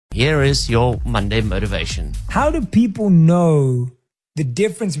Here is your Monday motivation. How do people know the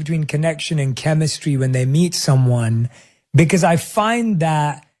difference between connection and chemistry when they meet someone? Because I find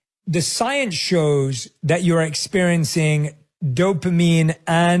that the science shows that you're experiencing dopamine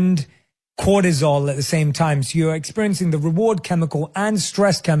and cortisol at the same time. So you're experiencing the reward chemical and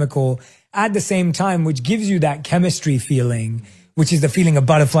stress chemical at the same time, which gives you that chemistry feeling, which is the feeling of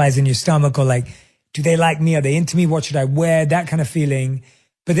butterflies in your stomach, or like, do they like me? Are they into me? What should I wear? That kind of feeling.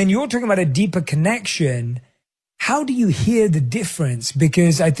 But then you're talking about a deeper connection. How do you hear the difference?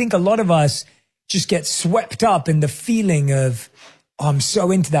 Because I think a lot of us just get swept up in the feeling of, oh, I'm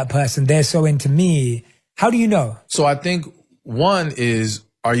so into that person, they're so into me. How do you know? So I think one is,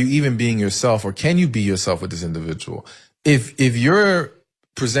 are you even being yourself, or can you be yourself with this individual? If you're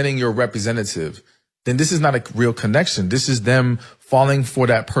presenting your representative, then this is not a real connection. This is them falling for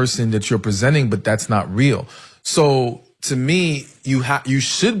that person that you're presenting, but that's not real. So to me, you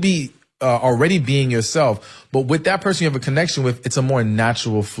should be already being yourself, but with that person you have a connection with, it's a more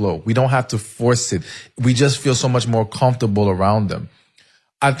natural flow. We don't have to force it. We just feel so much more comfortable around them.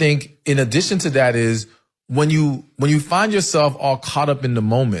 I think in addition to that is when you find yourself all caught up in the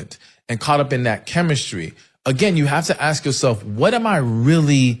moment and caught up in that chemistry, again, you have to ask yourself, what am I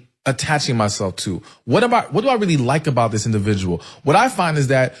really attaching myself to? What do I really like about this individual? What I find is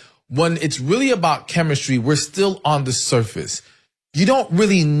that when it's really about chemistry, we're still on the surface. You don't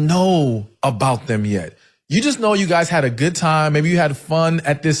really know about them yet. You just know you guys had a good time. Maybe you had fun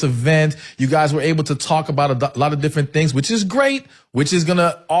at this event. You guys were able to talk about a lot of different things, which is great, which is going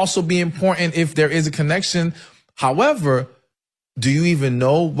to also be important if there is a connection. However, do you even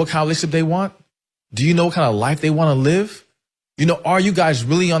know what kind of relationship they want? Do you know what kind of life they want to live? You know, are you guys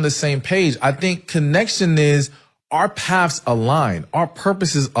really on the same page? I think connection is our paths align, our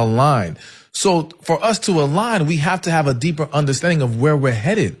purposes align. So for us to align, we have to have a deeper understanding of where we're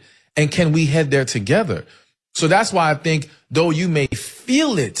headed, and can we head there together? So that's why I think, though you may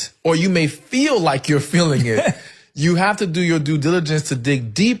feel it, or you may feel like you're feeling it, you have to do your due diligence to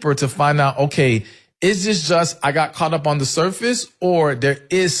dig deeper to find out, okay, is this just I got caught up on the surface, or there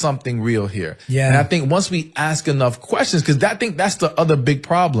is something real here? Yeah. And I think once we ask enough questions, because I think that's the other big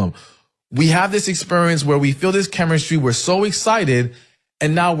problem. We have this experience where we feel this chemistry, we're so excited,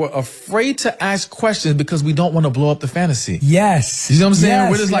 and now we're afraid to ask questions because we don't want to blow up the fantasy. Yes. You know what I'm saying?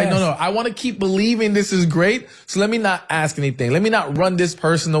 Yes, we're just like, yes. no, I want to keep believing this is great, so let me not ask anything. Let me not run this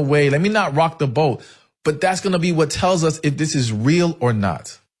person away. Let me not rock the boat. But that's going to be what tells us if this is real or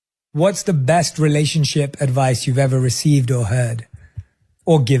not. What's the best relationship advice you've ever received or heard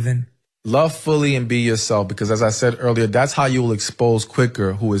or given? Love fully and be yourself, because as I said earlier, that's how you will expose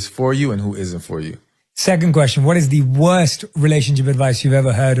quicker who is for you and who isn't for you. Second question, what is the worst relationship advice you've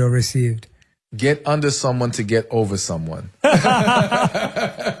ever heard or received? Get under someone to get over someone. Doesn't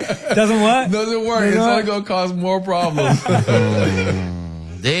work? Doesn't work. It's only going to cause more problems.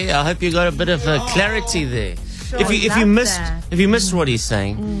 There, I hope you got a bit of clarity there. Sure, If you missed what he's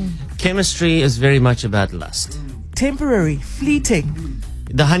saying, chemistry is very much about lust. Temporary, fleeting.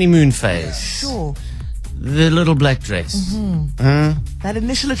 The honeymoon phase. Sure. The little black dress. That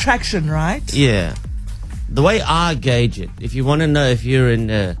initial attraction, right? Yeah. The way I gauge it, if you want to know if you're in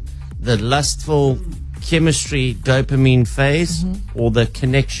the lustful chemistry dopamine phase or the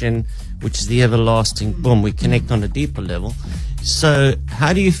connection, which is the everlasting, boom, we connect on a deeper level. So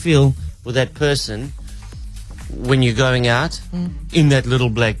how do you feel with that person when you're going out in that little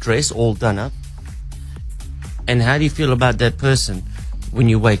black dress all done up? And how do you feel about that person when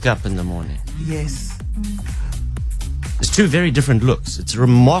you wake up in the morning? Yes. It's two very different looks. It's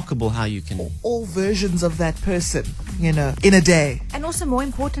remarkable how you can... All versions of that person, you know, in a day. And also, more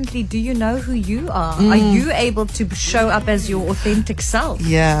importantly, do you know who you are? Are you able to show up as your authentic self?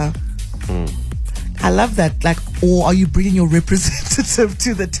 Yeah. I love that. Like, or are you bringing your representative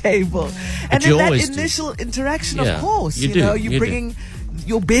to the table? And you in that always do. initial interaction, Yeah, of course, you you do, know, you're you do. bringing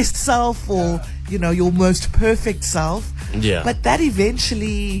your best self, or, you know, your most perfect self. Yeah. But that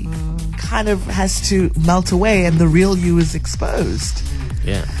eventually kind of has to melt away, and the real you is exposed.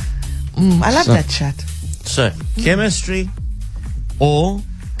 Yeah. I love that chat. So, chemistry or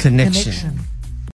connection? Connection.